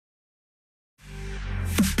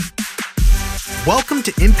Welcome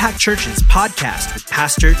to Impact Church's podcast with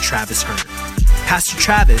Pastor Travis Hearn. Pastor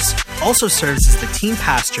Travis also serves as the team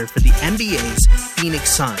pastor for the NBA's Phoenix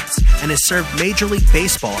Suns and has served Major League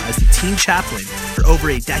Baseball as the team chaplain for over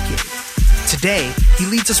a decade. Today, he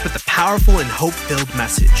leads us with a powerful and hope-filled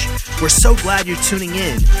message. We're so glad you're tuning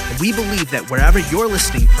in, and we believe that wherever you're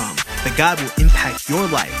listening from, that God will impact your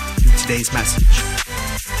life through today's message.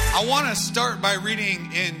 I want to start by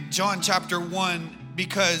reading in John chapter 1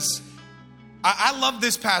 because I love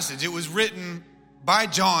this passage. It was written by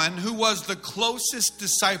John, who was the closest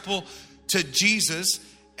disciple to Jesus.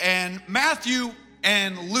 And Matthew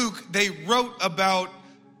and Luke, they wrote about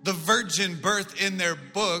the virgin birth in their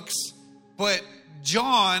books, but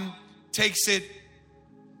John takes it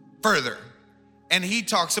further. And he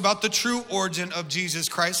talks about the true origin of Jesus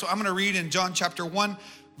Christ. So I'm going to read in John chapter 1,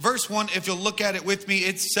 verse 1. If you'll look at it with me,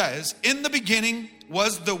 it says, "In the beginning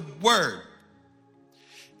was the Word,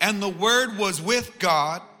 and the Word was with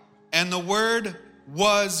God, and the Word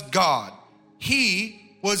was God.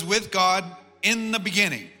 He was with God in the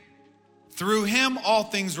beginning. Through him all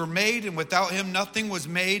things were made, and without him nothing was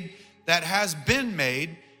made that has been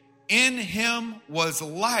made. In him was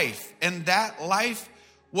life, and that life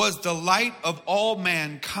was the light of all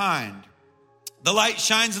mankind. The light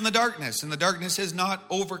shines in the darkness, and the darkness has not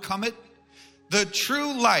overcome it. The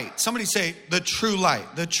true light," somebody say, the true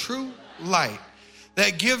light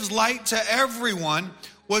that gives light to everyone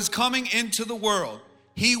was coming into the world.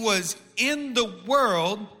 He was in the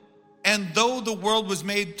world, and though the world was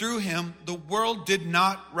made through him, the world did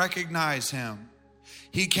not recognize him.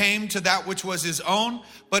 He came to that which was his own,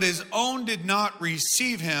 but his own did not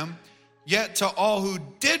receive him. Yet to all who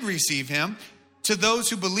did receive him, to those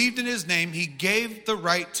who believed in his name, he gave the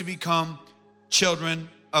right to become children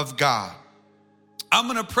of God. I'm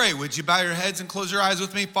going to pray. Would you bow your heads and close your eyes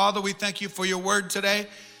with me? Father, we thank you for your word today.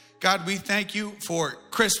 God, we thank you for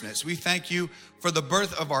Christmas. We thank you for the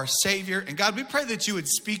birth of our Savior. And God, we pray that you would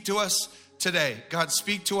speak to us today. God,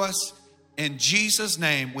 speak to us in Jesus'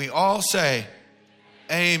 name. We all say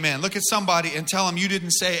amen. Look at somebody and tell them you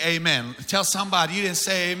didn't say amen. Tell somebody you didn't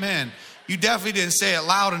say amen. You definitely didn't say it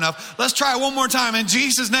loud enough. Let's try it one more time. In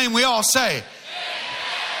Jesus' name, we all say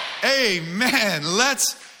amen. Amen.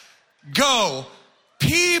 Let's go.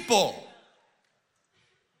 People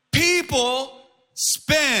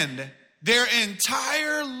spend their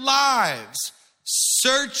entire lives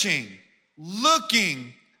searching,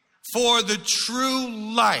 looking for the true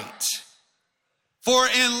light, for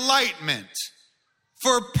enlightenment,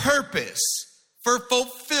 for purpose, for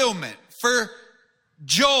fulfillment, for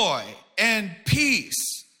joy and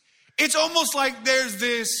peace. It's almost like there's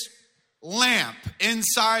this lamp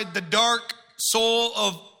inside the dark soul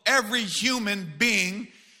of every human being,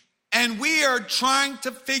 and we are trying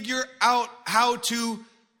to figure out how to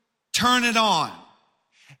turn it on.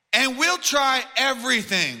 And we'll try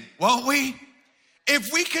everything, won't we?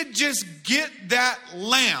 If we could just get that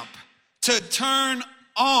lamp to turn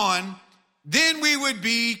on, then we would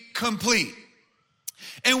be complete.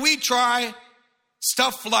 And we try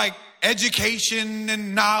stuff like education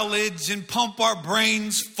and knowledge and pump our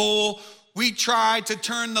brains full. We try to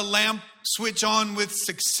turn the lamp switch on with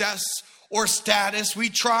success or status. We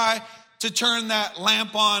try to turn that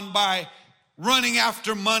lamp on by running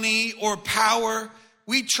after money or power.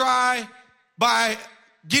 We try by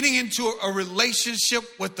getting into a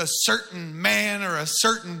relationship with a certain man or a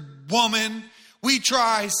certain woman. We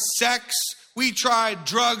try sex. We try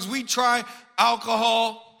drugs. We try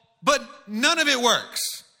alcohol. But none of it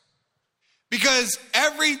works. Because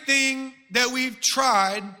everything that we've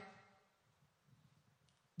tried,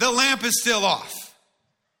 the lamp is still off.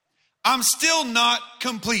 I'm still not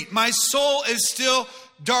complete. My soul is still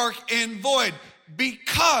dark and void,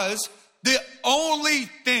 because the only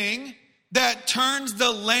thing that turns the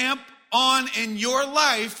lamp on in your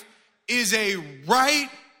life is a right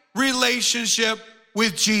relationship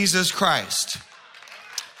with Jesus Christ.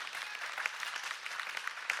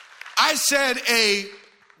 I said a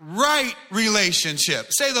right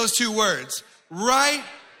relationship. Say those two words. Right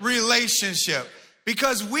relationship.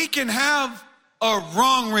 Because we can have a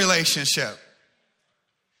wrong relationship.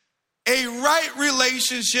 A right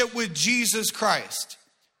relationship with Jesus Christ.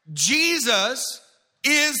 Jesus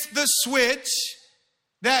is the switch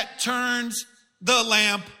that turns the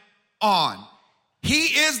lamp on. He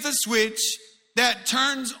is the switch that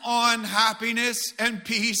turns on happiness and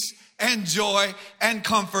peace and joy and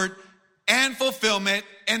comfort and fulfillment.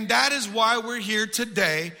 And that is why we're here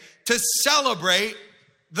today, to celebrate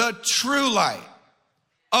the true light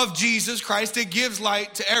of Jesus Christ that gives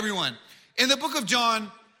light to everyone. In the book of John,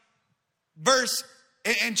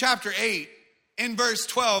 in chapter 8, in verse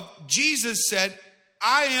 12, Jesus said,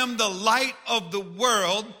 I am the light of the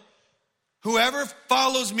world. Whoever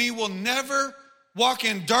follows me will never walk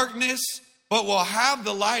in darkness, but will have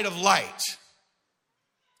the light of light.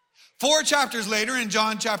 4 chapters later, in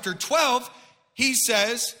John chapter 12, he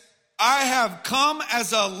says, I have come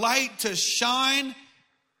as a light to shine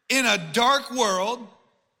in a dark world,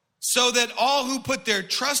 so that all who put their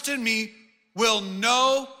trust in me will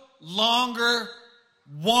no longer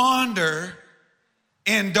wander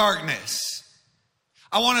in darkness.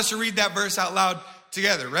 I want us to read that verse out loud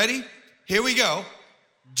together. Ready? Here we go.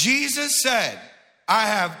 Jesus said, I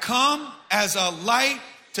have come as a light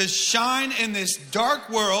to shine in this dark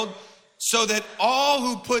world, so that all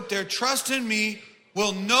who put their trust in me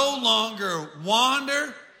will no longer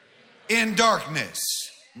wander in darkness.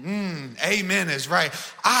 Amen is right.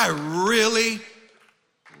 I really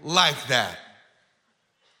like that.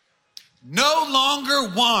 No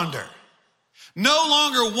longer wander. No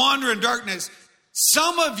longer wander in darkness.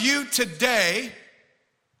 Some of you today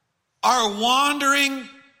are wandering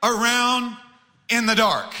around in the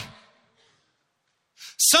dark.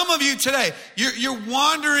 Some of you today, you're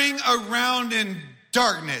wandering around in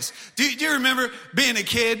darkness. Do you remember being a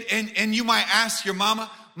kid and you might ask your mama,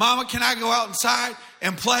 Mama, can I go outside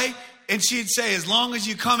and play? And she'd say, as long as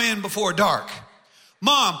you come in before dark.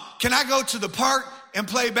 Mom, can I go to the park and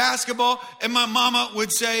play basketball? And my mama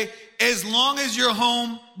would say, as long as you're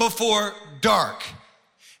home before dark.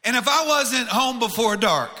 And if I wasn't home before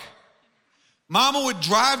dark, Mama would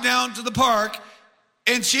drive down to the park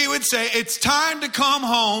and she would say, it's time to come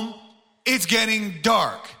home. It's getting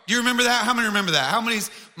dark. Do you remember that? How many remember that? How many's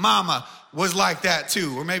mama was like that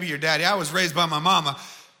too? Or maybe your daddy. I was raised by my mama.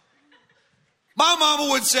 My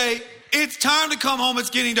mama would say, it's time to come home. It's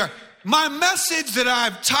getting dark. My message that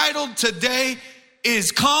I've titled today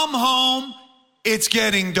is come home. It's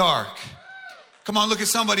getting dark. Come on, look at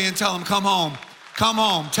somebody and tell them, come home. Come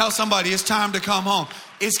home. Tell somebody it's time to come home.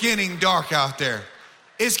 It's getting dark out there.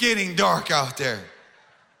 It's getting dark out there.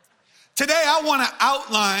 Today, I want to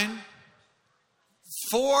outline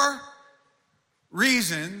 4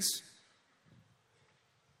 reasons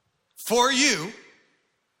for you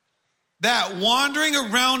that wandering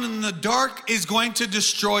around in the dark is going to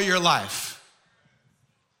destroy your life.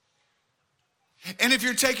 And if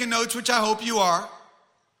you're taking notes, which I hope you are,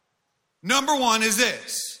 number 1 is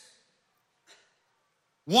this.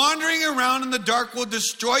 Wandering around in the dark will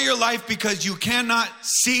destroy your life because you cannot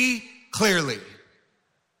see clearly.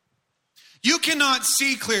 You cannot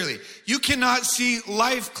see clearly. You cannot see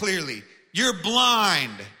life clearly. You're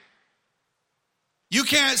blind. You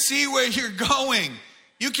can't see where you're going.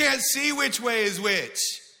 You can't see which way is which.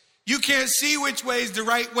 You can't see which way is the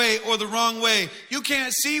right way or the wrong way. You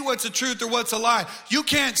can't see what's the truth or what's a lie. You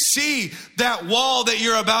can't see that wall that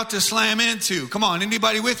you're about to slam into. Come on,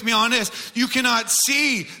 anybody with me on this? You cannot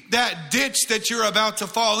see that ditch that you're about to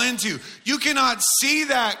fall into. You cannot see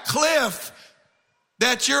that cliff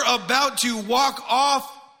that you're about to walk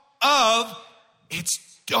off of.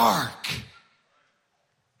 It's dark.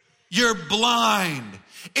 You're blind.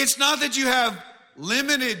 It's not that you have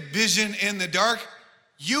limited vision in the dark.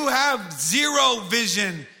 You have zero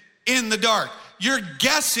vision in the dark. You're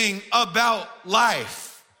guessing about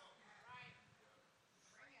life.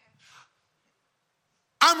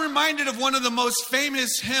 I'm reminded of one of the most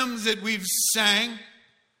famous hymns that we've sang,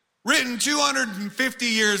 written 250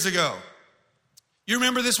 years ago. You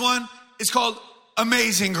remember this one? It's called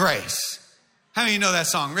Amazing Grace. How many of you know that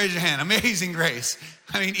song? Raise your hand. Amazing Grace.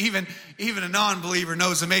 I mean, even a non-believer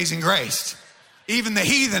knows Amazing Grace. Even the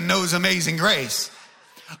heathen knows Amazing Grace.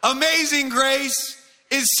 Amazing Grace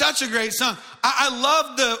is such a great song. I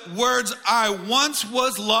love the words, I once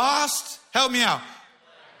was lost. Help me out.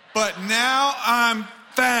 But now I'm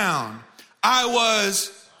found. I was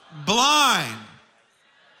blind.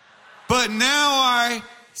 But now I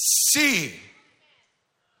see.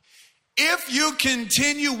 If you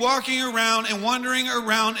continue walking around and wandering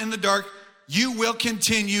around in the dark, you will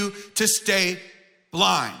continue to stay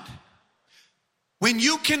blind. When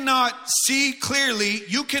you cannot see clearly,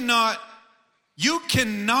 you cannot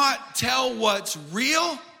tell what's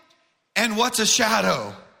real and what's a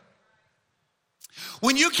shadow.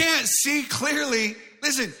 When you can't see clearly,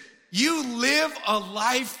 listen, you live a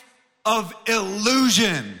life of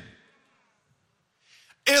illusion.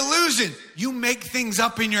 Illusion. You make things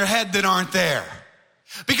up in your head that aren't there.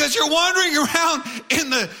 Because you're wandering around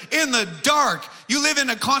in the dark. You live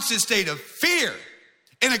in a constant state of fear,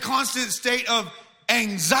 in a constant state of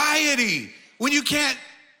anxiety. When you can't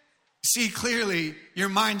see clearly, your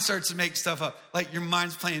mind starts to make stuff up. Like your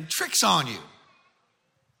mind's playing tricks on you.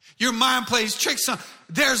 Your mind plays tricks on,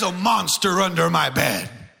 there's a monster under my bed.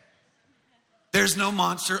 There's no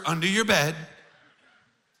monster under your bed.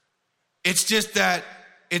 It's just that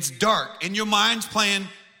it's dark and your mind's playing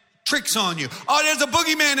tricks on you. Oh, there's a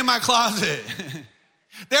boogeyman in my closet.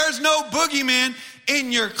 There's no boogeyman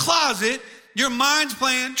in your closet. Your mind's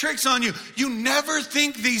playing tricks on you. You never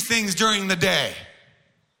think these things during the day.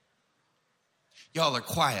 Y'all are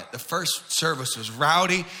quiet. The first service was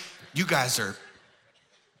rowdy. You guys are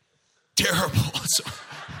terrible.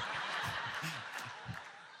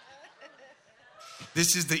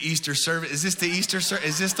 This is the Easter service. Is this the Easter service?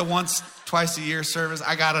 Is this the once, twice a year service?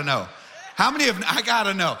 I gotta know. How many have, I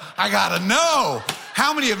gotta know.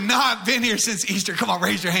 How many have not been here since Easter? Come on,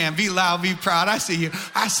 raise your hand. Be loud, be proud. I see you.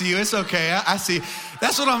 It's okay. I see.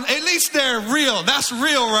 That's what at least they're real. That's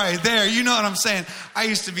real right there. You know what I'm saying? I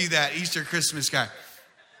used to be that Easter Christmas guy.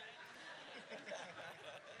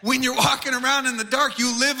 When you're walking around in the dark,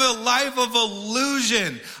 you live a life of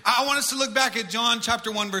illusion. I want us to look back at John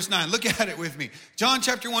chapter 1, verse 9. Look at it with me. John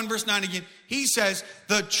chapter 1, verse 9 again. He says,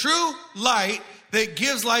 the true light that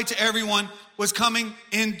gives light to everyone was coming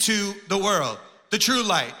into the world. The true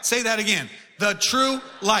light. Say that again. The true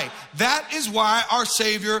light. That is why our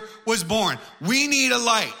Savior was born. We need a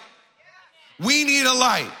light. We need a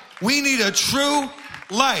light. We need a true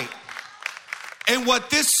light. And what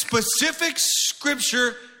this specific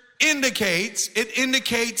scripture indicates, it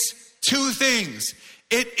indicates two things.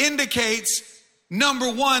 It indicates,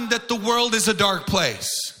 number one, that the world is a dark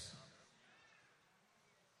place.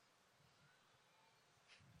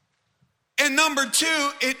 And number two,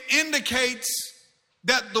 it indicates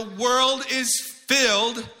that the world is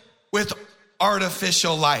filled with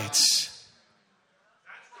artificial lights.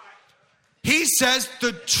 He says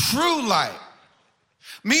the true light,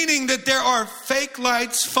 meaning that there are fake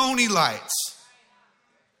lights, phony lights,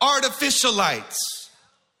 artificial lights.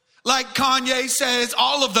 Like Kanye says,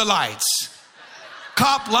 all of the lights.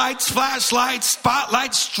 Cop lights, flashlights,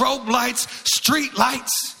 spotlights, strobe lights, street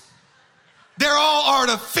lights. They're all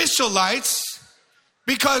artificial lights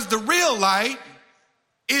because the real light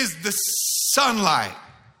is the sunlight.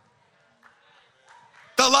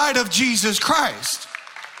 The light of Jesus Christ.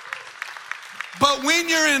 But when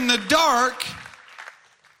you're in the dark,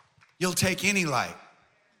 you'll take any light.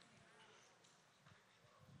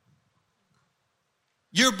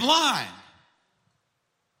 You're blind.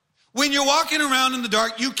 When you're walking around in the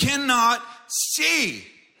dark, you cannot see.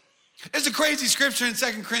 There's a crazy scripture in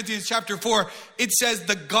 2 Corinthians chapter 4. It says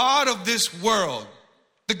the God of this world.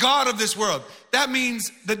 The God of this world. That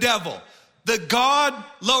means the devil. The God,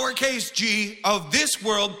 lowercase g, of this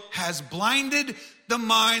world has blinded the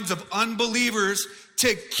minds of unbelievers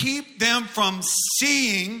to keep them from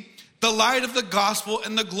seeing the light of the gospel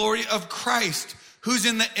and the glory of Christ, who's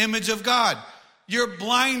in the image of God. You're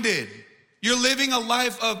blinded. You're living a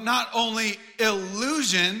life of not only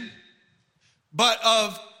illusion, but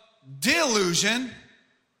of delusion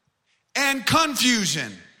and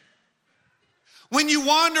confusion. When you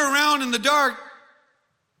wander around in the dark,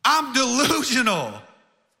 I'm delusional.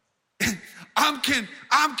 I'm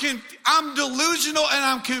delusional and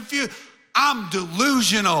I'm confused. I'm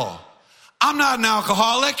delusional. I'm not an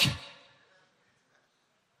alcoholic. Yeah,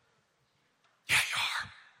 you are.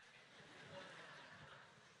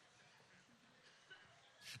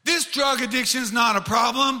 This drug addiction is not a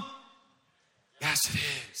problem. Yes, it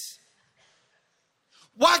is.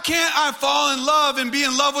 Why can't I fall in love and be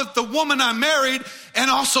in love with the woman I married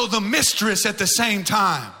and also the mistress at the same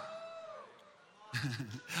time?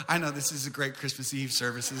 I know this is a great Christmas Eve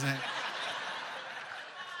service, isn't it?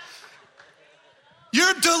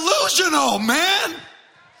 You're delusional, man.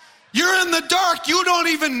 You're in the dark. You don't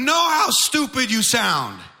even know how stupid you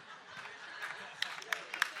sound.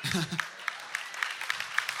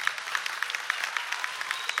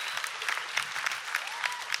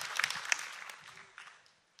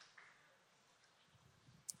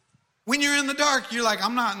 When you're in the dark, you're like,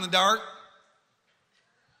 I'm not in the dark.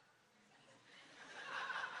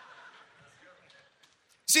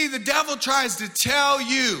 See, the devil tries to tell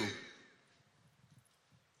you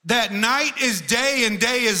that night is day and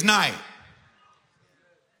day is night.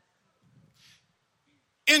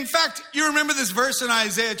 In fact, you remember this verse in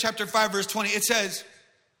Isaiah chapter 5, verse 20. It says,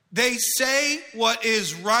 they say what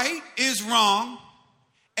is right is wrong,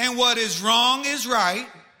 and what is wrong is right.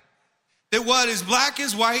 That what is black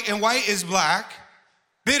is white and white is black.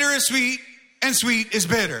 Bitter is sweet and sweet is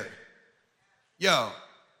bitter. Yo,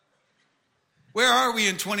 where are we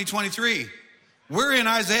in 2023? We're in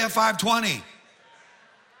Isaiah 5:20.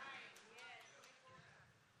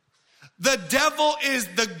 The devil is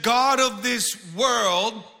the God of this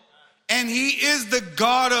world, and he is the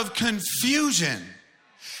God of confusion.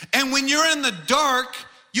 And when you're in the dark,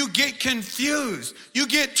 you get confused. You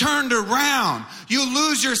get turned around. You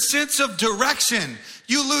lose your sense of direction.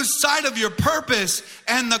 You lose sight of your purpose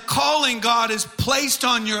and the calling God has placed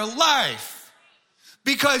on your life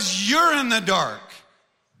because you're in the dark.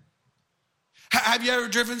 Have you ever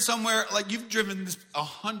driven somewhere, like you've driven this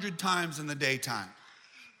 100 times in the daytime,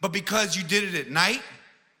 but because you did it at night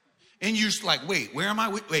and you're just like, wait, where am I?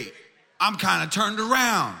 Wait, I'm kind of turned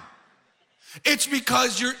around. It's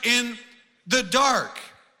because you're in the dark.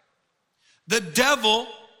 The devil,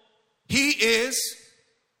 he is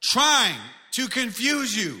trying to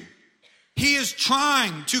confuse you. He is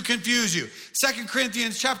trying to confuse you. 2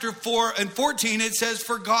 Corinthians chapter 4 and 14, it says,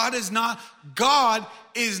 for God is not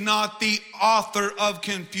the author of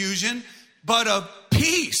confusion, but of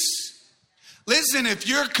peace. Listen, if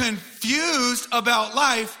you're confused about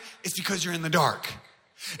life, it's because you're in the dark.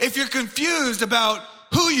 If you're confused about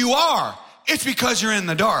who you are, it's because you're in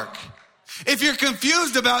the dark. If you're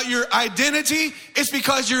confused about your identity, it's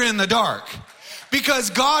because you're in the dark. Because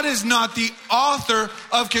God is not the author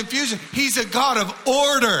of confusion. He's a God of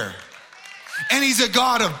order. And he's a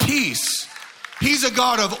God of peace. He's a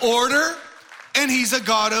God of order. And he's a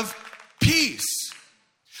God of peace.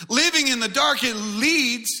 Living in the dark, it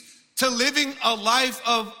leads to living a life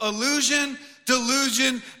of illusion,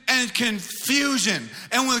 delusion, and confusion.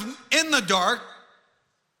 And when in the dark,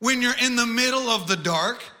 when you're in the middle of the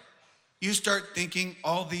dark, you start thinking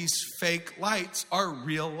all these fake lights are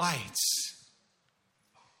real lights.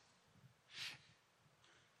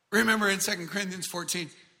 Remember in 2 Corinthians 14,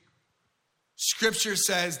 scripture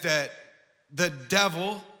says that the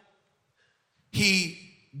devil, he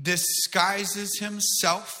disguises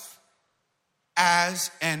himself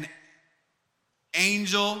as an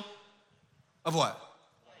angel of what?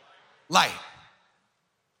 Light.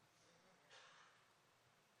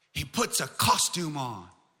 He puts a costume on.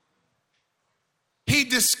 He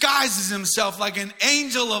disguises himself like an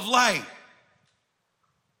angel of light.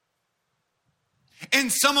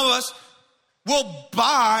 And some of us will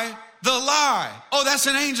buy the lie. Oh, that's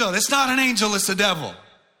an angel. It's not an angel, it's the devil.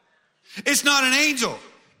 It's not an angel,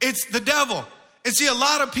 it's the devil. And see, a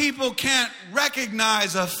lot of people can't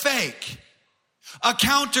recognize a fake, a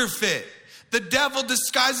counterfeit. The devil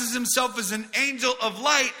disguises himself as an angel of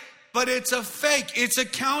light, but it's a fake, it's a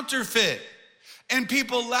counterfeit. And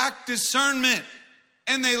people lack discernment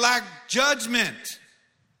and they lack judgment.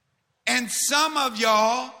 And some of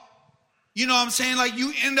y'all, you know what I'm saying? Like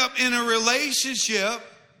you end up in a relationship.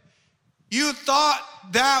 You thought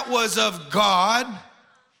that was of God.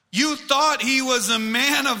 You thought he was a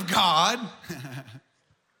man of God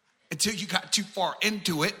until you got too far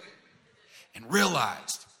into it and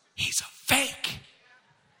realized he's a fake.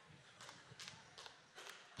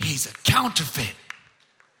 He's a counterfeit.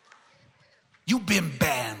 You've been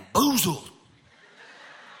bamboozled.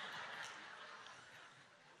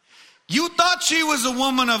 You thought she was a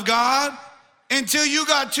woman of God until you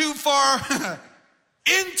got too far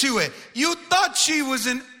into it. You thought she was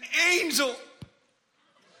an angel.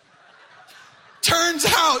 Turns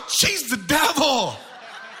out she's the devil.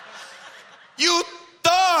 You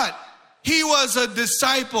thought he was a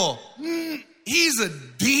disciple. He's a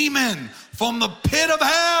demon from the pit of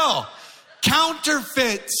hell.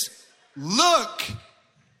 Counterfeits look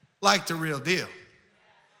like the real deal.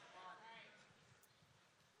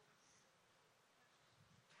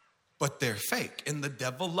 But they're fake. And the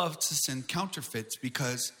devil loves to send counterfeits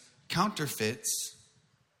because counterfeits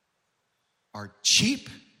are cheap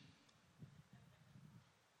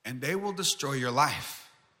and they will destroy your life.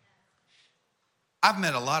 I've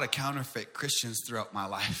met a lot of counterfeit Christians throughout my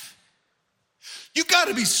life. You got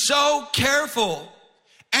to be so careful,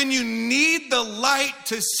 and you need the light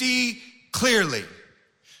to see clearly.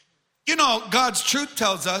 You know, God's truth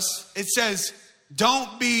tells us, it says,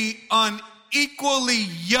 don't be unequally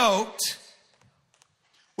yoked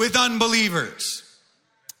with unbelievers.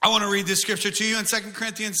 I want to read this scripture to you in 2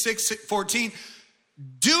 Corinthians 6:14.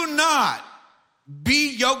 Do not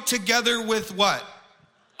be yoked together with what?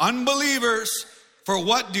 Unbelievers. For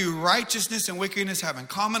what do righteousness and wickedness have in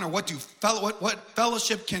common? Or what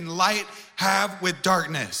fellowship can light have with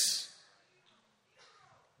darkness?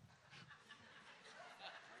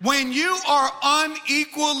 When you are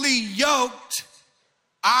unequally yoked,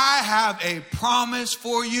 I have a promise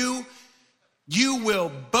for you. You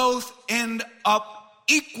will both end up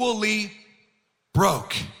equally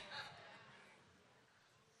broke.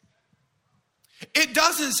 It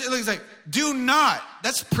doesn't say, it looks like, do not.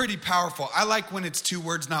 That's pretty powerful. I like when it's two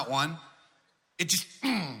words, not one. It just, you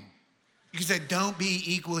can say, don't be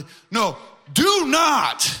equally. No, do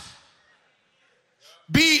not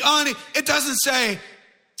It doesn't say,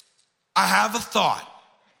 I have a thought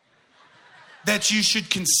that you should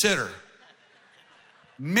consider.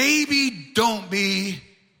 Maybe don't be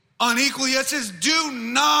unequally. It says, do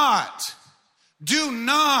not. Do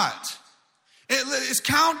not. It's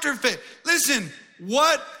counterfeit. Listen,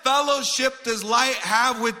 what fellowship does light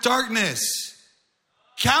have with darkness?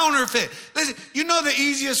 Counterfeit. Listen, you know the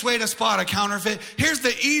easiest way to spot a counterfeit? Here's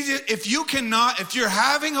the easiest. If you're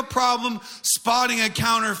having a problem spotting a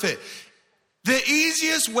counterfeit, the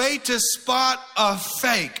easiest way to spot a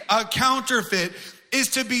fake, a counterfeit, is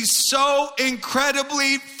to be so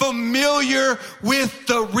incredibly familiar with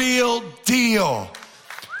the real deal.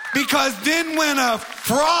 Because then when a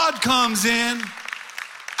fraud comes in,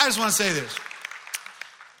 I just want to say this.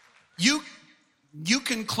 You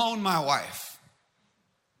can clone my wife.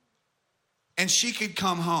 And she could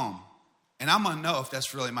come home, and I'm going to know if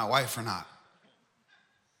that's really my wife or not.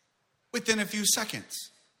 Within a few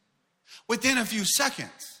seconds. Within a few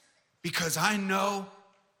seconds. Because I know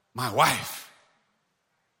my wife.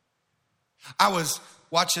 I was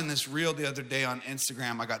watching this reel the other day on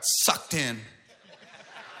Instagram. I got sucked in.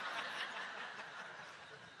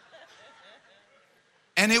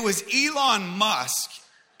 And it was Elon Musk,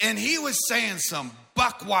 and he was saying some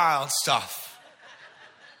buck wild stuff.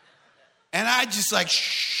 And I just like,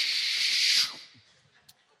 shh.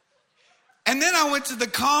 And then I went to the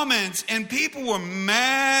comments and people were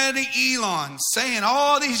mad at Elon, saying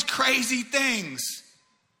all these crazy things.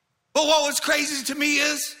 But what was crazy to me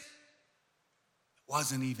is, it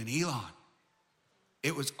wasn't even Elon.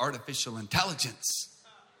 It was artificial intelligence.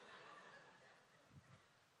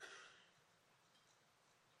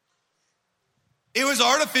 It was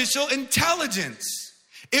artificial intelligence.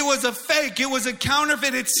 It was a fake. It was a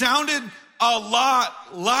counterfeit. It sounded a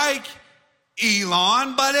lot like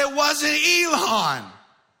Elon, but it wasn't Elon.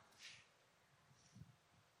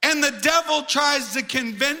 And the devil tries to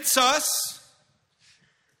convince us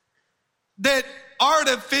that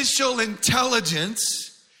artificial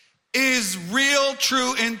intelligence is real,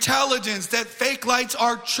 true intelligence, that fake lights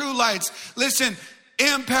are true lights. Listen,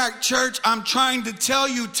 Impact Church, I'm trying to tell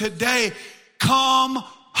you today, come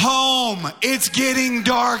home. It's getting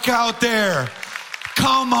dark out there.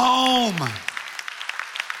 Come home.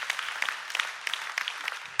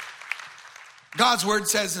 God's word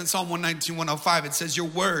says in Psalm 119, 105, it says, your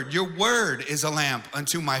word is a lamp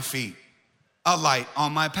unto my feet, a light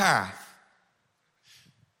on my path.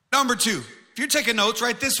 Number 2, if you're taking notes,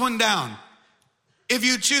 write this one down. If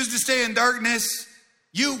you choose to stay in darkness,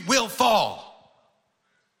 you will fall.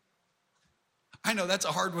 I know that's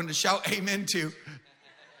a hard one to shout amen to.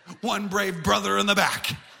 One brave brother in the back.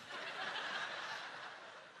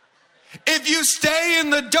 If you stay in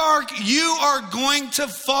the dark, you are going to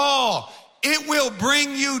fall. It will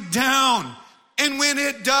bring you down. And when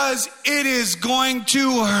it does, it is going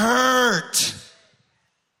to hurt.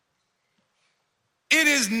 It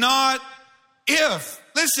is not if.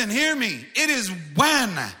 Listen, hear me. It is when.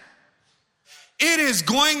 It is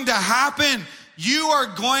going to happen. You are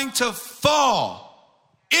going to fall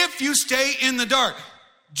if you stay in the dark.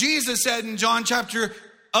 Jesus said in John chapter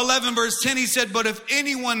 11, verse 10, he said, but if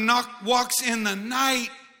anyone walks in the night,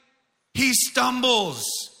 he stumbles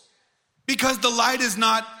because the light is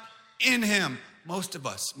not in him. Most of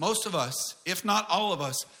us, if not all of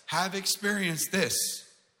us, have experienced this.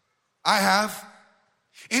 I have.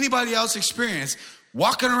 Anybody else experienced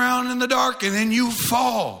walking around in the dark and then you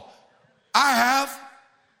fall? I have.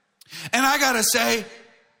 And I gotta say,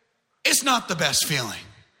 it's not the best feeling.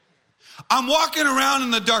 I'm walking around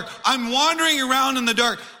in the dark. I'm wandering around in the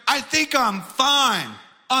dark. I think I'm fine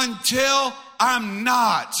until I'm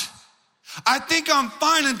not. I think I'm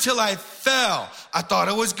fine until I fell. I thought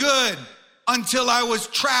it was good until I was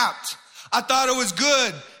trapped. I thought it was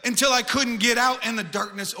good until I couldn't get out and the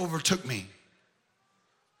darkness overtook me.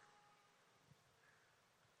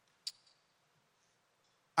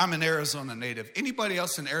 I'm an Arizona native. Anybody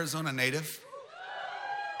else an Arizona native?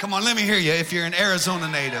 Come on, let me hear you if you're an Arizona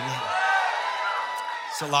native.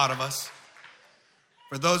 It's a lot of us.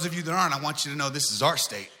 For those of you that aren't, I want you to know this is our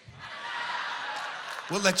state.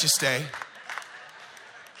 We'll let you stay.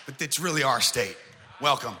 But it's really our state.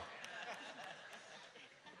 Welcome.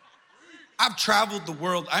 I've traveled the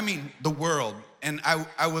world. And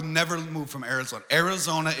I will never move from Arizona.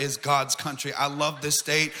 Arizona is God's country. I love this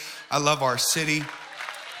state. I love our city.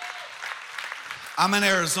 I'm an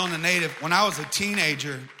Arizona native. When I was a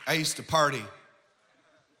teenager, I used to party.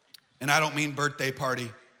 And I don't mean birthday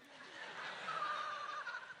party.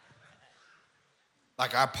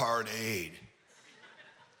 Like I partied.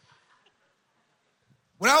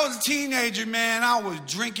 When I was a teenager, man, I was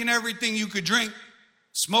drinking everything you could drink.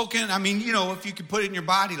 Smoking, I mean, if you could put it in your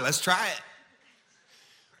body, let's try it.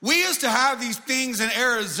 We used to have these things in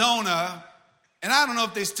Arizona, and I don't know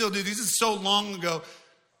if they still do. This is so long ago.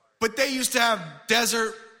 But they used to have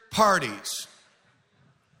desert parties.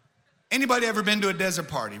 Anybody ever been to a desert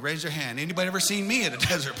party? Raise your hand. Anybody ever seen me at a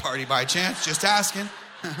desert party by chance? Just asking.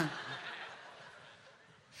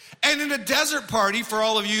 And in a desert party, for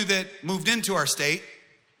all of you that moved into our state,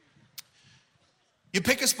 you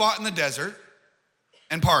pick a spot in the desert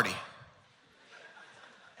and party.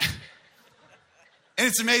 And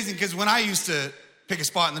it's amazing because when I used to pick a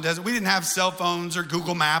spot in the desert, we didn't have cell phones or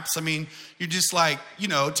Google Maps. I mean, you're just like,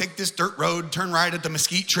 take this dirt road, turn right at the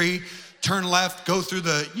mesquite tree, turn left, go through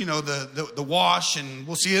the wash, and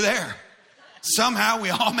we'll see you there. Somehow we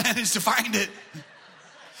all managed to find it.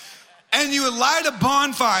 And you would light a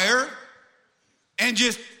bonfire and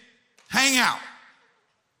just hang out.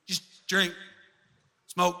 Just drink,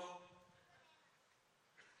 smoke.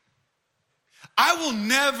 I will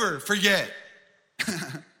never forget,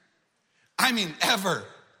 I mean ever,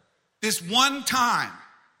 this one time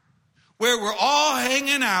where we're all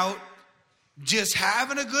hanging out, just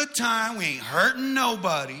having a good time. We ain't hurting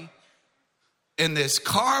nobody. And this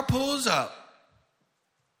car pulls up.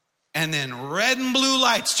 And then red and blue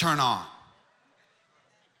lights turn on.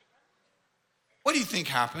 What do you think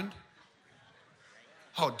happened?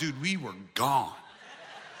 Oh, dude, we were gone.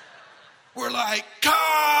 We're like,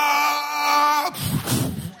 car!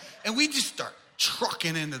 And we just start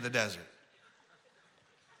trucking into the desert.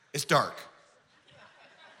 It's dark.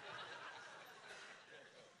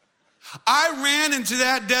 I ran into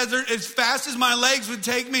that desert as fast as my legs would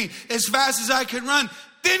take me, as fast as I could run.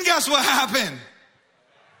 Then guess what happened?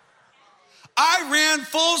 I ran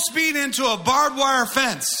full speed into a barbed wire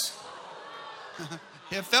fence.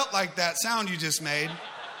 It felt like that sound you just made.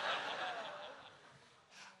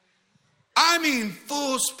 I mean,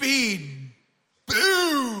 full speed.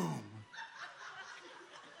 Boom.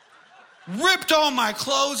 Ripped all my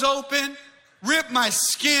clothes open, ripped my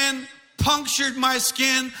skin, punctured my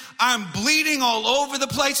skin. I'm bleeding all over the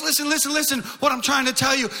place. Listen. What I'm trying to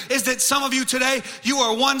tell you is that some of you today, you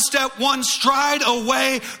are one stride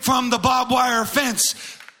away from the barbed wire fence.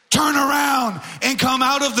 Turn around and come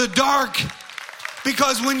out of the dark,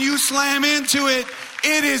 because when you slam into it,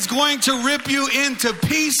 it is going to rip you into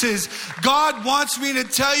pieces. God wants me to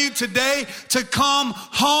tell you today to come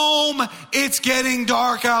home. It's getting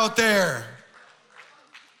dark out there.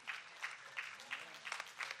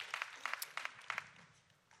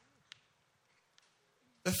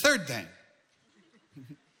 The third thing.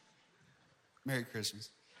 Merry Christmas.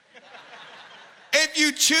 If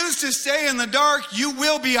you choose to stay in the dark, you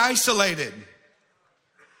will be isolated.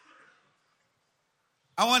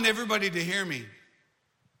 I want everybody to hear me.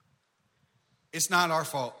 It's not our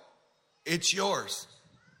fault. It's yours.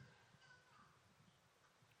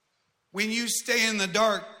 When you stay in the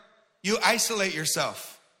dark, you isolate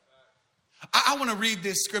yourself. I want to read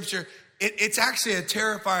this scripture. It's actually a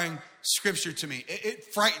terrifying scripture to me.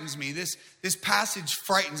 It frightens me. This passage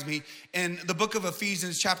frightens me. In the book of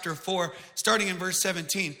Ephesians chapter 4, starting in verse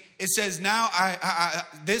 17, it says, "Now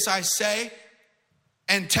I say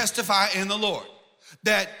and testify in the Lord,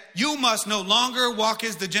 that you must no longer walk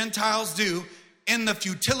as the Gentiles do in the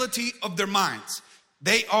futility of their minds.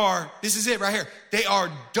 They are," this is it right here, "they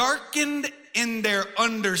are darkened in their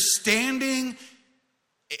understanding,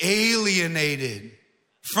 alienated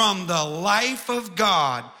from the life of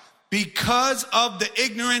God because of the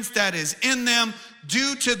ignorance that is in them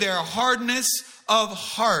due to their hardness of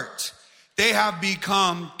heart. They have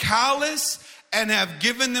become callous and have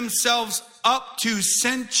given themselves up to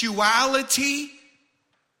sensuality,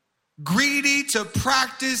 greedy to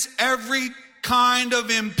practice every kind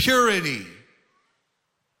of impurity."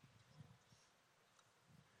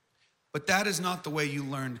 But that is not the way you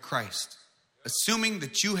learned Christ. Assuming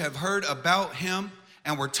that you have heard about him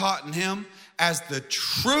and were taught in him, as the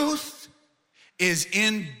truth is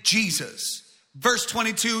in Jesus. Verse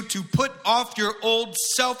 22, "To put off your old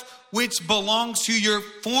self, which belongs to your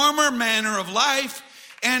former manner of life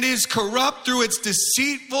and is corrupt through its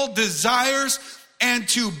deceitful desires, and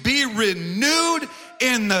to be renewed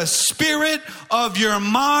in the spirit of your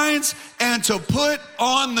minds, and to put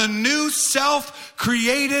on the new self,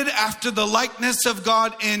 created after the likeness of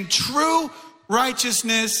God in true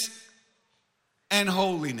righteousness and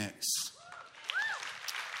holiness."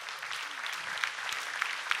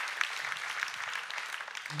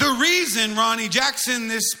 The reason, Ronnie Jackson,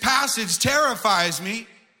 this passage terrifies me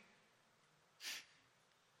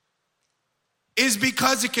is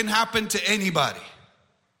because it can happen to anybody.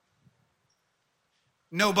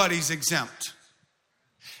 Nobody's exempt.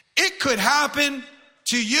 It could happen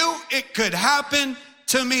To you, it could happen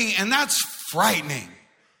to me, and that's frightening.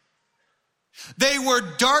 They were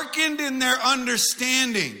darkened in their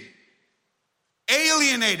understanding,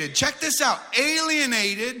 alienated. Check this out.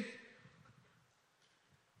 Alienated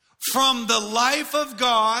from the life of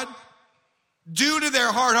God due to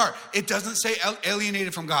their hard heart. It doesn't say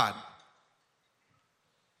alienated from God.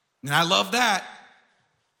 And I love that,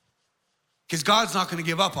 because God's not going to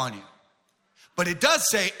give up on you. But it does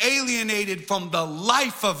say alienated from the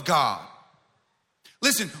life of God.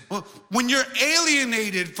 Listen, when you're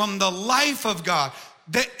alienated from the life of God,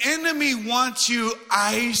 the enemy wants you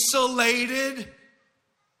isolated,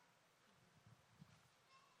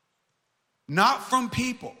 not from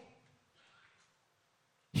people.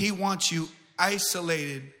 He wants you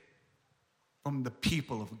isolated from the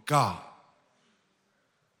people of God,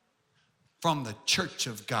 from the church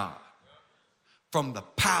of God, from the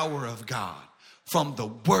power of God, from the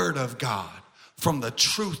word of God, from the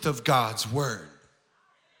truth of God's word.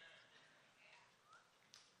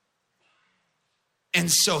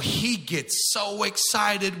 And so he gets so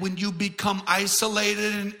excited when you become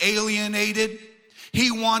isolated and alienated.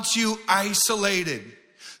 He wants you isolated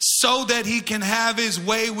so that he can have his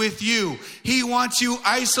way with you. He wants you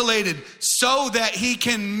isolated so that he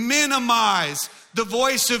can minimize the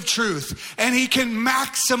voice of truth and he can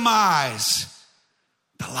maximize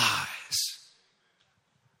the lies.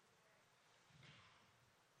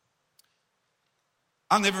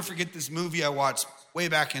 I'll never forget this movie I watched way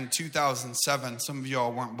back in 2007. Some of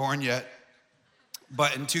y'all weren't born yet.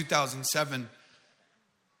 But in 2007,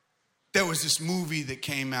 there was this movie that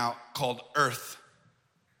came out called Earth.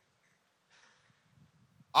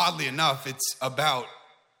 Oddly enough, it's about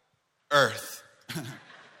Earth. And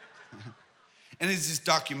it's this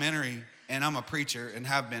documentary, and I'm a preacher and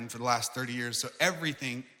have been for the last 30 years. So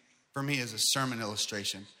everything for me is a sermon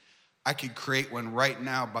illustration. I could create one right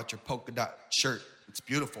now about your polka dot shirt. It's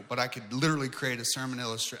beautiful, but I could literally create a sermon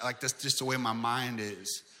illustration. Like that's just the way my mind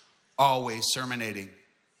is, always sermonating.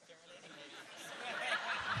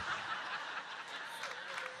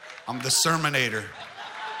 I'm the sermonator.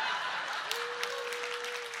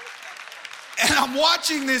 And I'm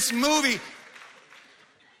watching this movie,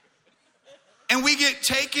 and we get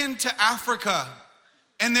taken to Africa,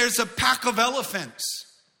 and there's a pack of elephants.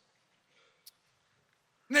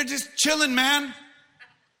 And they're just chilling, man,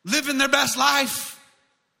 living their best life.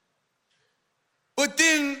 But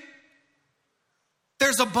then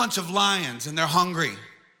there's a bunch of lions and they're hungry.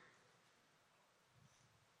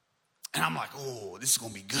 And I'm like, oh, this is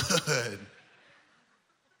going to be good.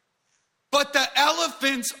 But the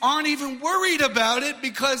elephants aren't even worried about it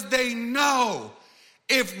because they know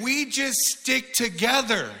if we just stick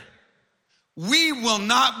together, we will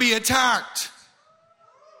not be attacked.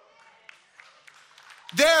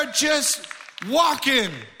 They're just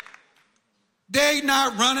walking. They're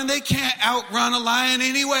not running. They can't outrun a lion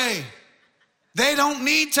anyway. They don't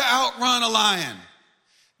need to outrun a lion.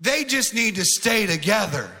 They just need to stay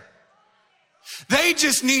together. They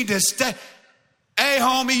just need to stay. Hey,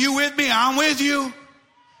 homie, you with me? I'm with you.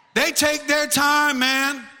 They take their time,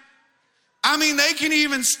 man. I mean, they can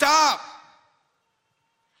even stop.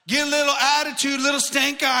 Get a little attitude, a little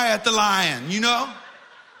stank eye at the lion, you know?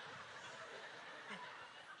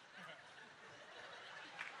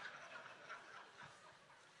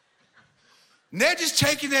 And they're just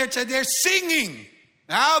taking their time. They're singing.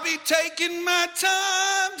 I'll be taking my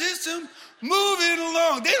time just to move it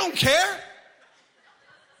along. They don't care.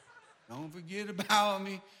 Don't forget about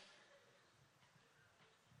me.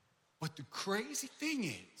 But the crazy thing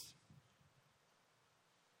is,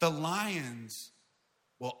 the lions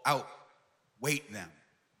will outweight them.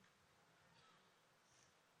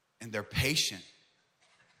 And they're patient.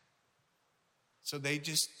 So they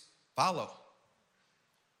just follow.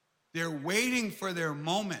 They're waiting for their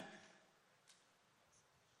moment.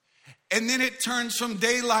 And then it turns from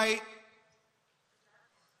daylight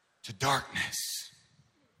to darkness.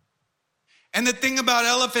 And the thing about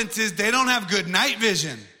elephants is they don't have good night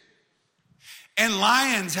vision. And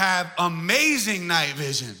lions have amazing night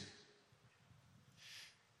vision.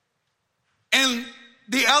 And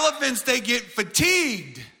the elephants, they get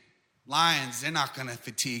fatigued. Lions, they're not going to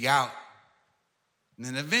fatigue out. And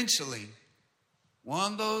then eventually,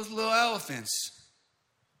 one of those little elephants,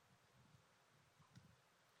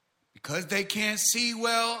 because they can't see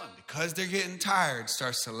well and because they're getting tired,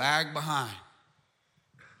 starts to lag behind.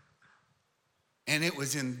 And it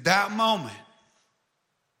was in that moment,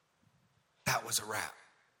 that was a wrap.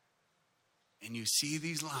 And you see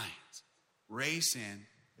these lions race in,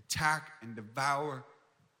 attack, and devour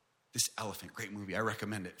this elephant. Great movie. I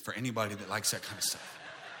recommend it for anybody that likes that kind of stuff.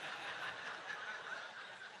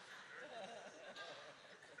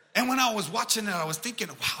 And when I was watching it, I was thinking,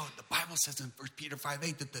 wow, the Bible says in 1 Peter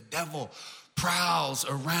 5:8 that the devil prowls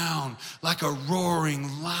around like a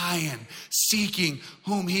roaring lion, seeking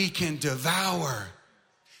whom he can devour.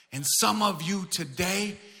 And some of you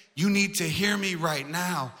today, you need to hear me right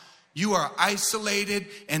now. You are isolated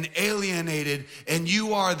and alienated, and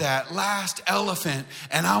you are that last elephant.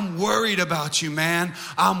 And I'm worried about you, man.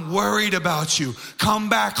 I'm worried about you. Come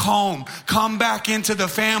back home. Come back into the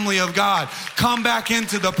family of God. Come back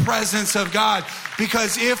into the presence of God.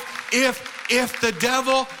 Because if the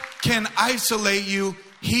devil can isolate you,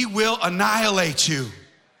 he will annihilate you.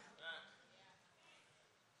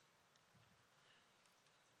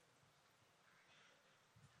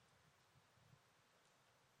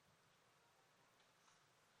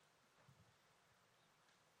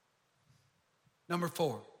 Number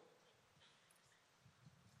 4.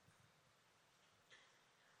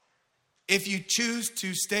 If you choose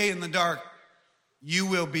to stay in the dark, you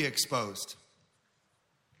will be exposed.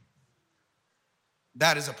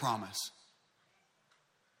 That is a promise.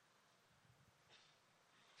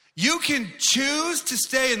 You can choose to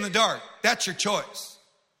stay in the dark. That's your choice.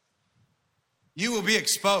 You will be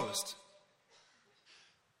exposed.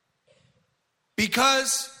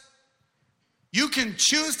 Because you can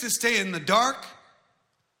choose to stay in the dark,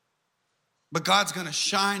 but God's going to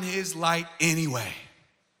shine his light anyway.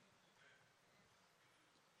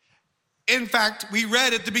 In fact, we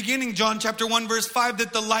read at the beginning, John chapter 1, verse 5,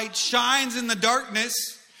 that the light shines in the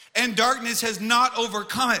darkness and darkness has not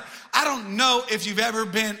overcome it. I don't know if you've ever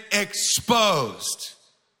been exposed,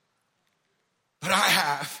 but I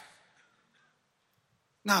have.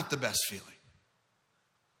 Not the best feeling.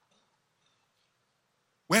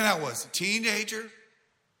 When I was a teenager,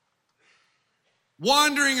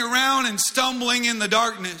 wandering around and stumbling in the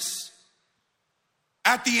darkness,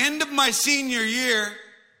 at the end of my senior year,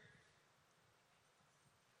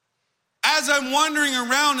 as I'm wandering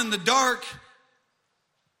around in the dark,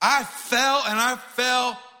 I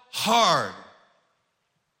fell hard.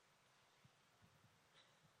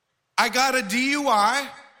 I got a DUI.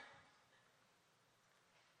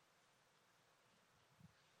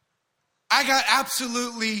 I got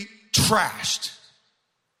absolutely trashed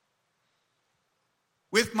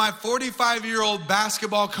with my 45-year-old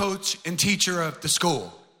basketball coach and teacher of the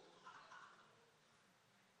school.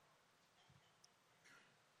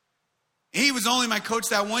 He was only my coach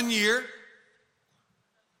that 1 year.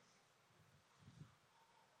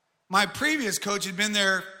 My previous coach had been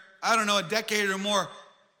there, I don't know, a decade or more.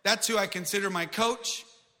 That's who I consider my coach.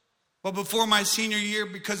 But before my senior year,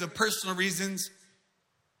 because of personal reasons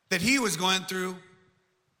that he was going through,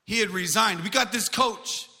 he had resigned. We got this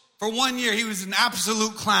coach. For 1 year, he was an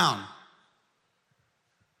absolute clown.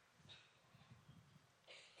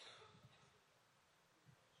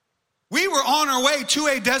 We were on our way to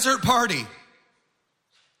a desert party.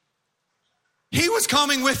 He was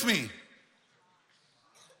coming with me.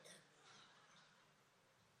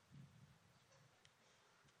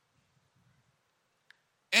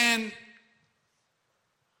 And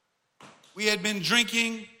we had been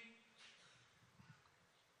drinking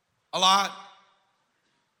a lot.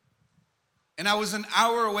 And I was an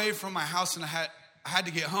hour away from my house, and I had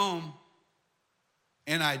to get home.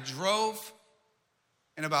 And I drove,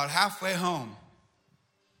 and about halfway home,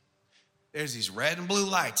 there's these red and blue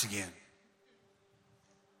lights again.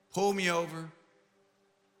 Pulled me over,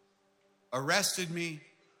 arrested me,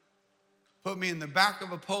 put me in the back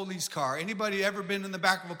of a police car. Anybody ever been in the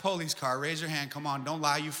back of a police car? Raise your hand. Come on, don't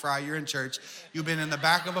lie, you fry, you're in church. You've been in the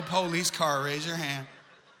back of a police car, raise your hand.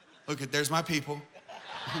 Look, there's my people.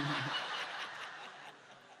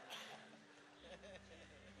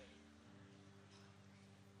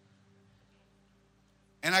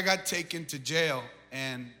 And I got taken to jail,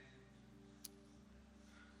 and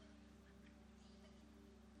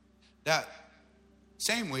that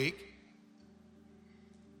same week,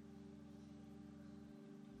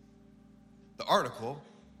 the article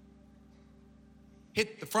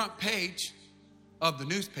hit the front page of the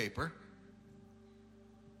newspaper.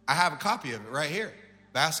 I have a copy of it right here.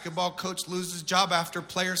 Basketball coach loses job after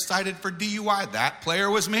player cited for DUI. That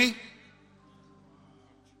player was me.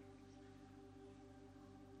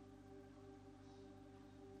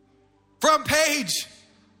 Front page.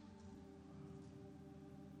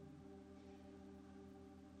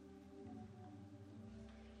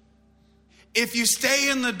 If you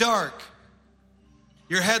stay in the dark,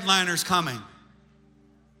 your headliner's coming.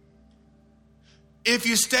 If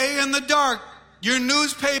you stay in the dark, your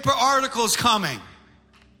newspaper article's coming.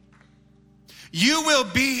 You will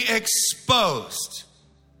be exposed.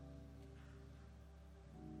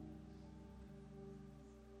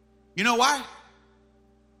 You know why?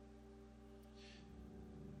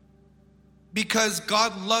 Because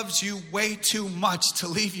God loves you way too much to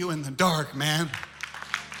leave you in the dark, man.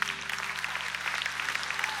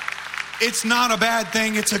 It's not a bad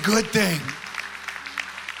thing, it's a good thing.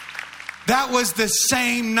 That was the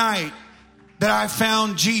same night that I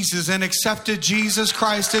found Jesus and accepted Jesus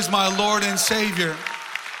Christ as my Lord and Savior.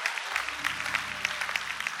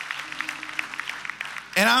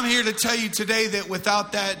 And I'm here to tell you today that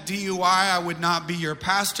without that DUI, I would not be your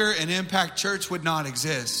pastor and Impact Church would not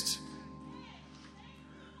exist.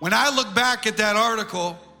 When I look back at that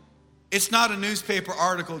article, it's not a newspaper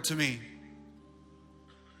article to me.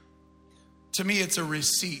 To me, it's a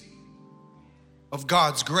receipt of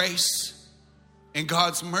God's grace and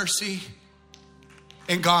God's mercy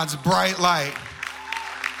and God's bright light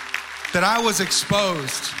that I was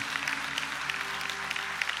exposed.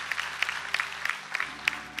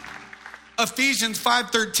 Ephesians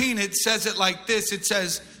 5:13, it says it like this. It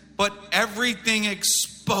says, but everything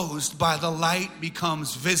exposed by the light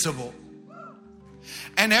becomes visible.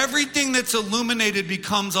 And everything that's illuminated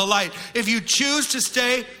becomes a light. If you choose to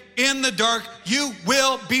stay in the dark, you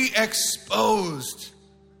will be exposed.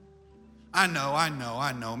 I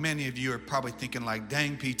know. Many of you are probably thinking like,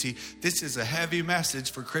 dang, PT, this is a heavy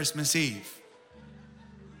message for Christmas Eve.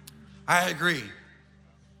 I agree.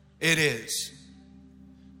 It is.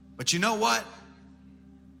 But you know what?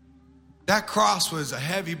 That cross was a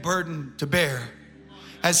heavy burden to bear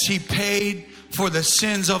as he paid for the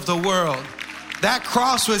sins of the world. That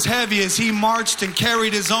cross was heavy as he marched and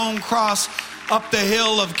carried his own cross up the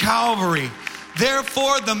hill of Calvary.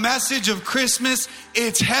 Therefore, the message of Christmas,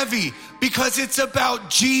 it's heavy because it's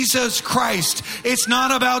about Jesus Christ. It's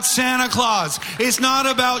not about Santa Claus. It's not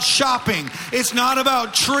about shopping. It's not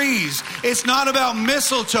about trees. It's not about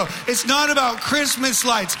mistletoe. It's not about Christmas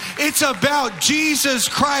lights. It's about Jesus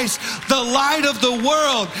Christ, the light of the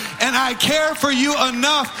world. And I care for you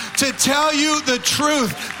enough to tell you the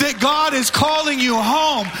truth that God is calling you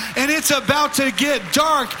home. And it's about to get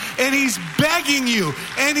dark. And he's begging you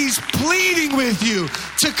and he's pleading with you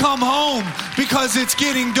to come home because it's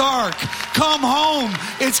getting dark. Come home.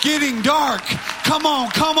 It's getting dark. Come on,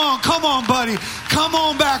 buddy. Come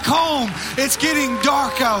on back home. It's getting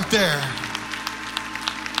dark out there.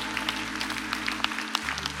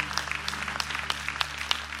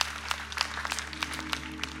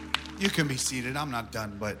 You can be seated. I'm not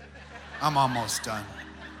done, but I'm almost done.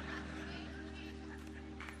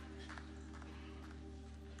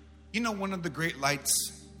 You know, one of the great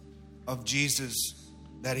lights of Jesus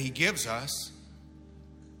that he gives us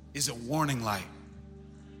is a warning light.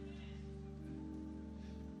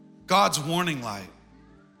 God's warning light.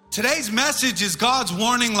 Today's message is God's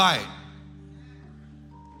warning light.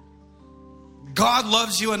 God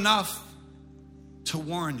loves you enough to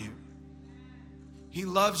warn you. He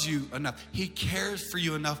loves you enough. He cares for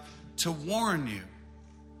you enough to warn you.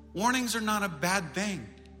 Warnings are not a bad thing.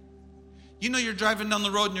 You know, you're driving down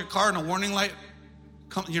the road in your car and a warning light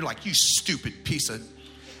comes, you're like, you stupid piece of,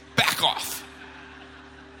 back off.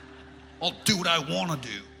 I'll do what I want to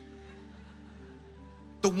do.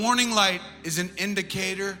 The warning light is an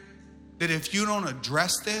indicator that if you don't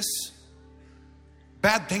address this,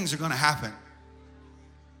 bad things are going to happen.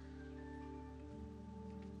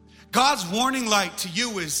 God's warning light to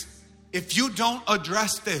you is, if you don't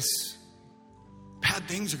address this, bad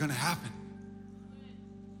things are going to happen.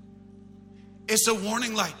 It's a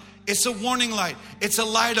warning light. It's a warning light. It's a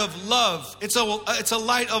light of love. It's a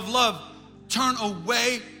light of love. Turn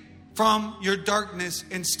away from your darkness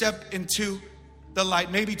and step into the light.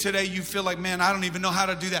 Maybe today you feel like, man, I don't even know how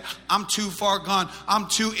to do that. I'm too far gone. I'm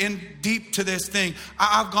too in deep to this thing.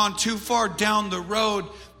 I've gone too far down the road.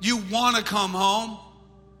 You want to come home.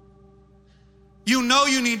 You know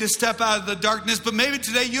you need to step out of the darkness, but maybe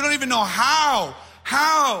today you don't even know how.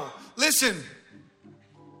 How? Listen,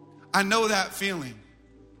 I know that feeling.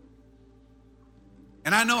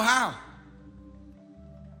 And I know how.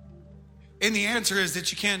 And the answer is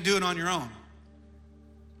that you can't do it on your own.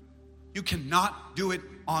 You cannot do it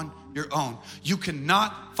on your own. You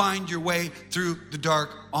cannot find your way through the dark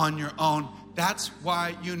on your own. That's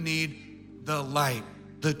why you need the light,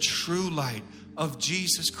 the true light of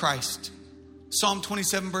Jesus Christ. Psalm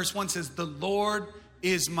 27 verse 1 says, the Lord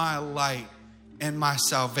is my light and my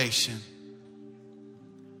salvation.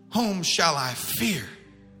 Whom shall I fear?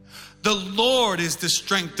 The Lord is the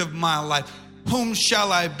strength of my life. Whom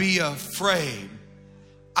shall I be afraid?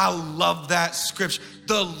 I love that scripture.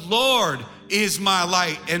 The Lord is my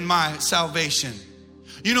light and my salvation.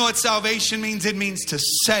 You know what salvation means? It means to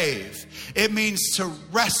save. It means to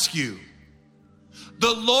rescue.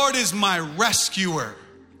 The Lord is my rescuer.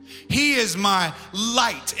 He is my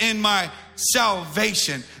light and my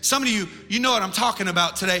salvation. Some of you, you know what I'm talking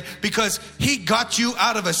about today, because he got you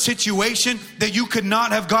out of a situation that you could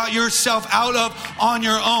not have got yourself out of on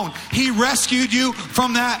your own. He rescued you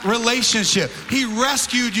from that relationship. He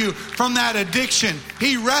rescued you from that addiction.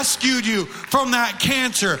 He rescued you from that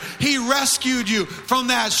cancer. He rescued you from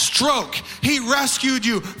that stroke. He rescued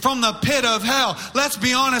you from the pit of hell. Let's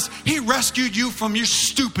be honest, he rescued you from your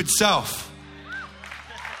stupid self.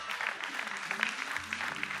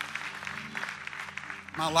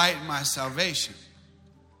 My light and my salvation.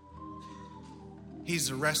 He's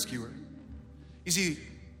the rescuer. You see,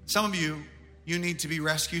 some of you need to be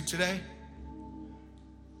rescued today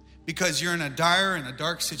because you're in a dire and a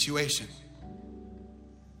dark situation.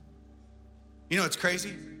 You know what's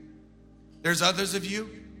crazy? There's others of you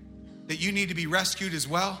that you need to be rescued as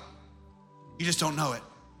well. You just don't know it.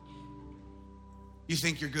 You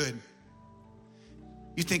think you're good.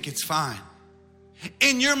 You think it's fine.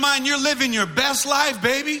 In your mind, you're living your best life,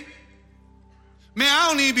 baby. Man, I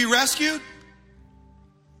don't need to be rescued.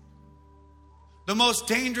 The most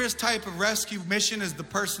dangerous type of rescue mission is the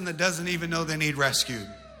person that doesn't even know they need rescued.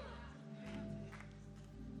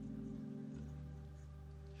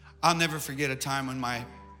 I'll never forget a time when my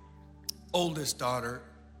oldest daughter,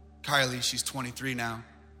 Kylie, she's 23 now,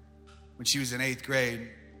 when she was in 8th grade,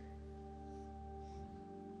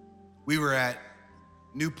 we were at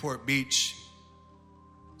Newport Beach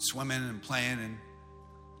swimming and playing, and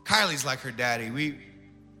Kylie's like her daddy.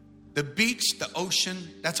 The beach, the ocean,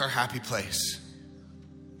 that's our happy place.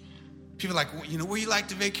 People are like, you know, where you like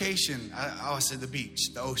to vacation? I always said the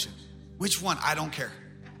beach, the ocean. Which one? I don't care.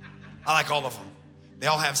 I like all of them. They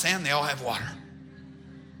all have sand, they all have water.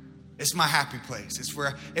 It's my happy place. It's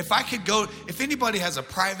where, if I could go, if anybody has a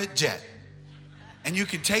private jet and you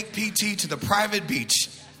could take PT to the private beach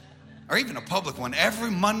or even a public one every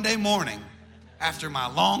Monday morning, after my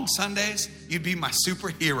long Sundays, you'd be my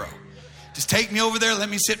superhero. Just take me over there, let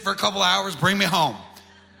me sit for a couple hours, bring me home.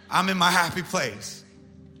 I'm in my happy place.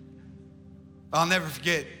 I'll never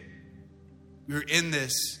forget, we were in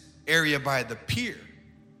this area by the pier,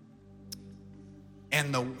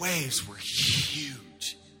 and the waves were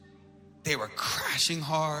huge. They were crashing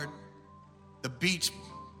hard. The beach,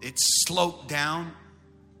 it sloped down.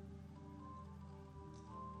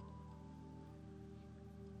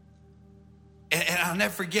 And I'll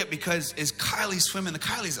never forget, because as Kylie's swimming,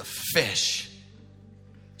 Kylie's a fish.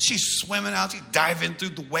 She's swimming out, she's diving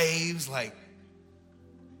through the waves. Like,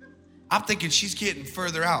 I'm thinking she's getting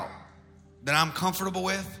further out than I'm comfortable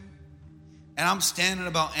with. And I'm standing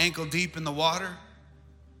about ankle deep in the water.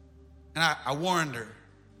 And I warned her,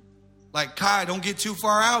 like, Kai, don't get too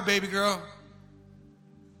far out, baby girl.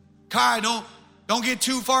 Kai, don't get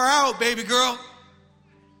too far out, baby girl.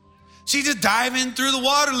 She's just diving through the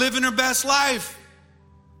water, living her best life.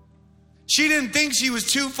 She didn't think she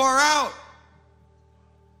was too far out.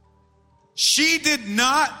 She did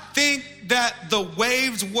not think that the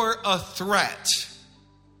waves were a threat.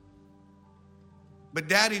 But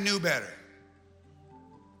Daddy knew better.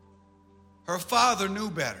 Her father knew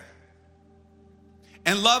better.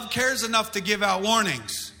 And love cares enough to give out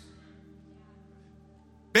warnings.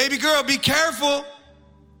 Baby girl, be careful.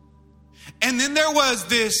 And then there was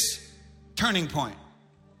this turning point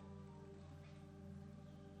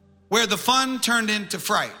where the fun turned into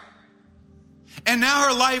fright. And now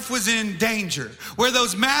her life was in danger, where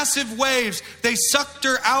those massive waves, they sucked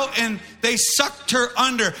her out and they sucked her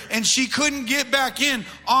under, and she couldn't get back in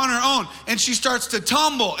on her own. And she starts to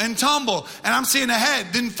tumble and tumble. And I'm seeing a head,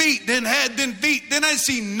 then feet, then head, then feet. Then I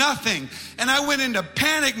see nothing. And I went into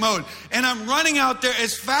panic mode, and I'm running out there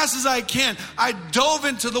as fast as I can. I dove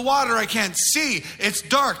into the water. I can't see. It's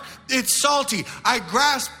dark. It's salty. I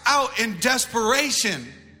grasped out in desperation.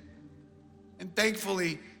 And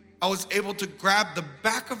thankfully, I was able to grab the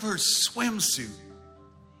back of her swimsuit.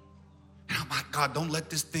 And I'm like, God, don't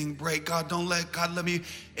let this thing break. God let me.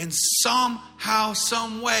 And somehow,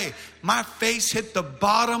 some way, my face hit the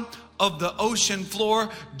bottom of the ocean floor,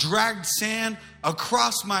 dragged sand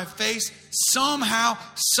across my face. Somehow,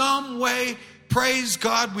 some way, praise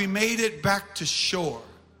God, we made it back to shore.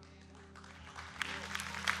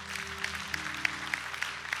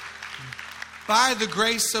 By the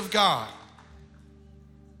grace of God,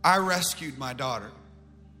 I rescued my daughter.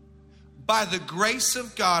 By the grace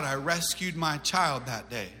of God, I rescued my child that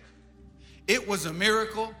day. It was a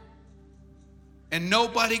miracle, and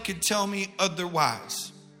nobody could tell me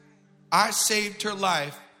otherwise. I saved her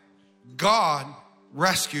life. God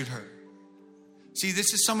rescued her. See,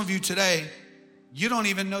 this is some of you today. You don't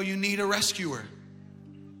even know you need a rescuer.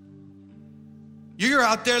 You're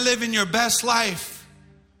out there living your best life.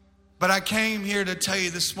 But I came here to tell you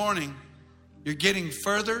this morning, you're getting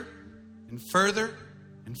further and further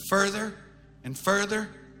and further and further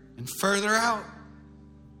and further out.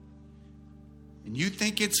 And you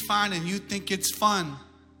think it's fine and you think it's fun,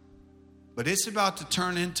 but it's about to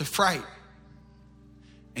turn into fright.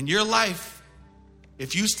 And your life,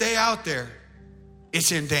 if you stay out there,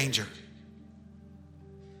 it's in danger.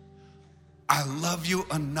 I love you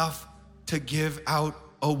enough to give out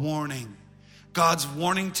a warning. God's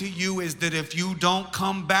warning to you is that if you don't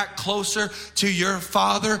come back closer to your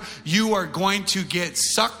Father, you are going to get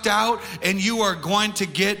sucked out and you are going to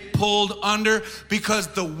get pulled under, because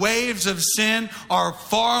the waves of sin are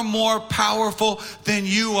far more powerful than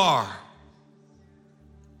you are.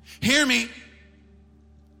 Hear me.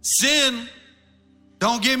 Sin,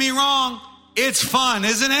 don't get me wrong, it's fun,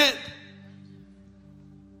 isn't it?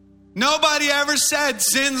 Nobody ever said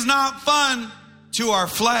sin's not fun to our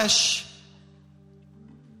flesh.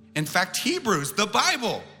 In fact, Hebrews, the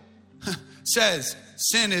Bible, says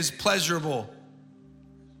sin is pleasurable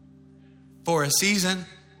for a season,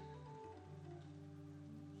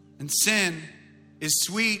 and sin is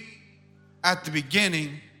sweet at the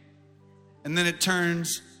beginning, and then it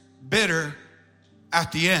turns bitter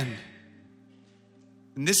at the end.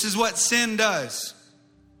 And this is what sin does.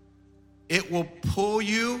 It will pull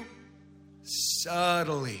you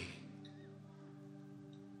subtly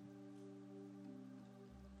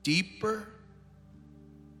deeper,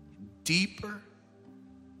 deeper,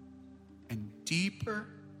 and deeper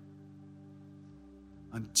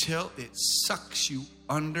until it sucks you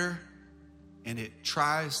under and it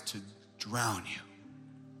tries to drown you.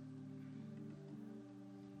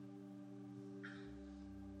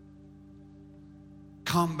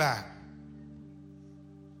 Come back.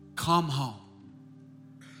 Come home.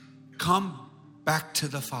 Come back to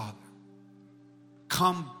the Father.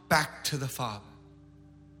 Come back to the Father.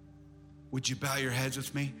 Would you bow your heads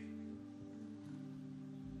with me?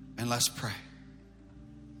 And let's pray.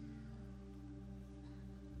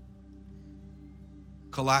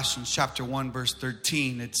 Colossians chapter 1 verse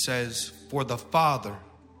 13, it says, "For the Father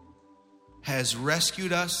has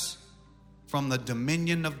rescued us from the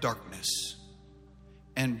dominion of darkness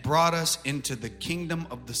and brought us into the kingdom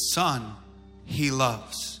of the Son He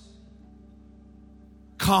loves."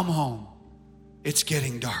 Come home. It's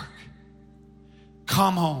getting dark.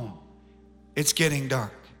 Come home. It's getting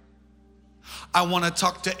dark. I want to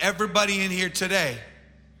talk to everybody in here today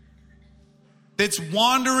that's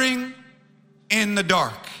wandering in the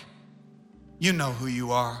dark. You know who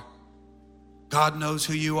you are. God knows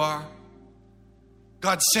who you are.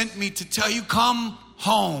 God sent me to tell you, come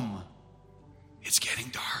home. It's getting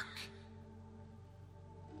dark.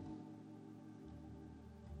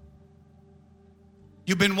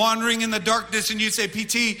 You've been wandering in the darkness and you say,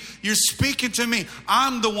 PT, you're speaking to me.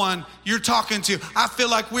 I'm the one you're talking to. I feel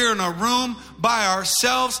like we're in a room by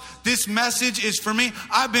ourselves. This message is for me.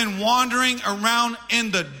 I've been wandering around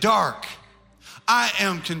in the dark. I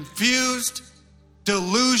am confused,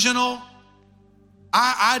 delusional.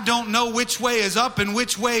 I don't know which way is up and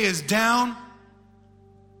which way is down.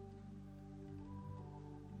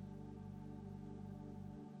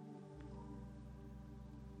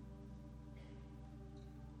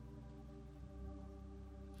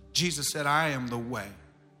 Jesus said, I am the way,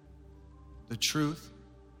 the truth,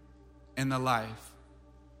 and the life.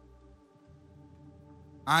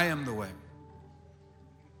 I am the way,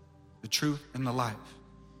 the truth, and the life.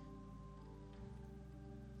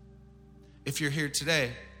 If you're here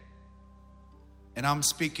today and I'm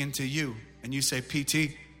speaking to you and you say,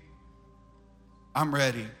 PT, I'm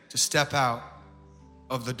ready to step out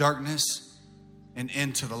of the darkness and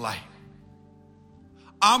into the light.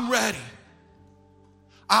 I'm ready.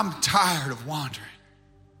 I'm tired of wandering.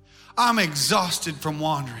 I'm exhausted from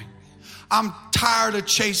wandering. I'm tired of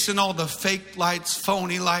chasing all the fake lights,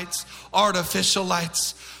 phony lights, artificial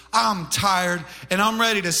lights. I'm tired and I'm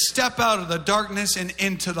ready to step out of the darkness and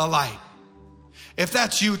into the light. If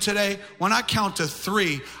that's you today, when I count to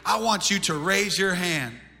 3, I want you to raise your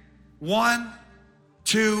hand. 1,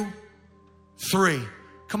 2, 3.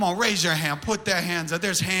 Come on, raise your hand. Put that hands up.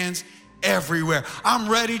 There's hands everywhere. I'm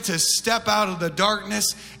ready to step out of the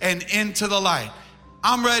darkness and into the light.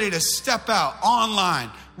 I'm ready to step out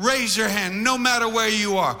online. Raise your hand no matter where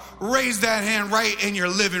you are. Raise that hand right in your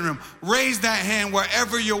living room. Raise that hand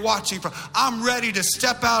wherever you're watching from. I'm ready to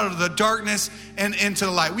step out of the darkness and into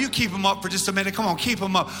the light. Will you keep them up for just a minute? Come on, keep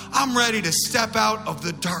them up. I'm ready to step out of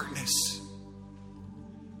the darkness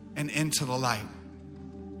and into the light.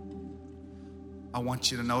 I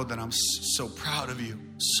want you to know that I'm so proud of you.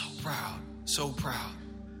 So proud. So proud.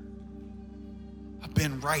 I've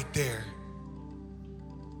been right there.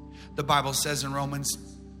 The Bible says in Romans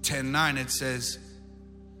 10:9, it says,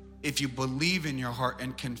 if you believe in your heart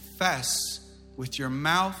and confess with your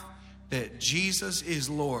mouth that Jesus is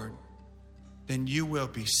Lord, then you will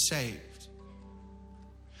be saved.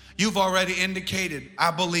 You've already indicated,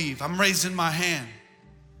 I believe. I'm raising my hand.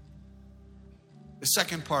 The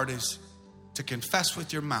second part is to confess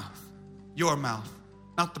with your mouth,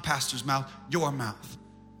 not the pastor's mouth, your mouth.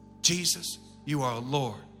 Jesus, you are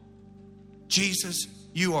Lord. Jesus,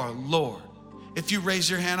 you are Lord. If you raise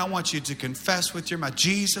your hand, I want you to confess with your mouth,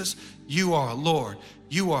 Jesus, you are Lord.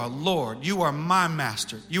 You are Lord. You are my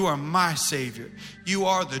master. You are my Savior. You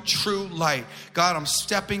are the true light. God, I'm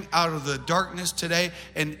stepping out of the darkness today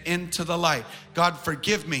and into the light. God,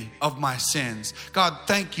 forgive me of my sins. God,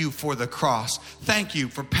 thank you for the cross. Thank you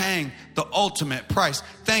for paying the ultimate price.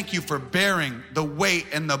 Thank you for bearing the weight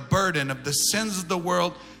and the burden of the sins of the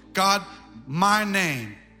world. God, my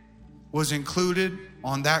name was included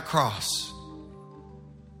on that cross.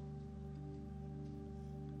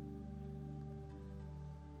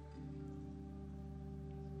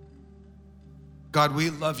 God, we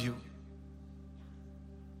love you.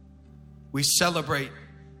 We celebrate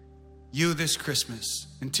you this Christmas.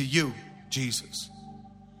 And to you, Jesus,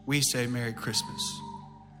 we say Merry Christmas.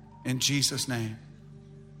 In Jesus' name.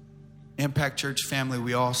 Impact Church family,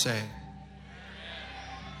 we all say,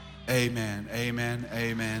 amen, amen,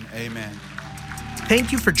 amen, amen.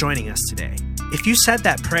 Thank you for joining us today. If you said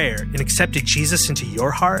that prayer and accepted Jesus into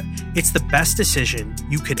your heart, it's the best decision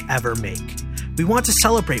you could ever make. We want to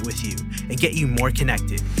celebrate with you and get you more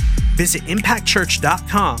connected. Visit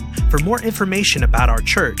impactchurch.com for more information about our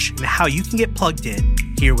church and how you can get plugged in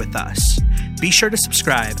here with us. Be sure to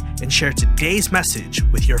subscribe and share today's message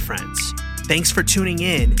with your friends. Thanks for tuning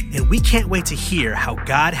in, and we can't wait to hear how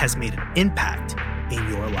God has made an impact in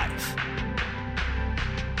your life.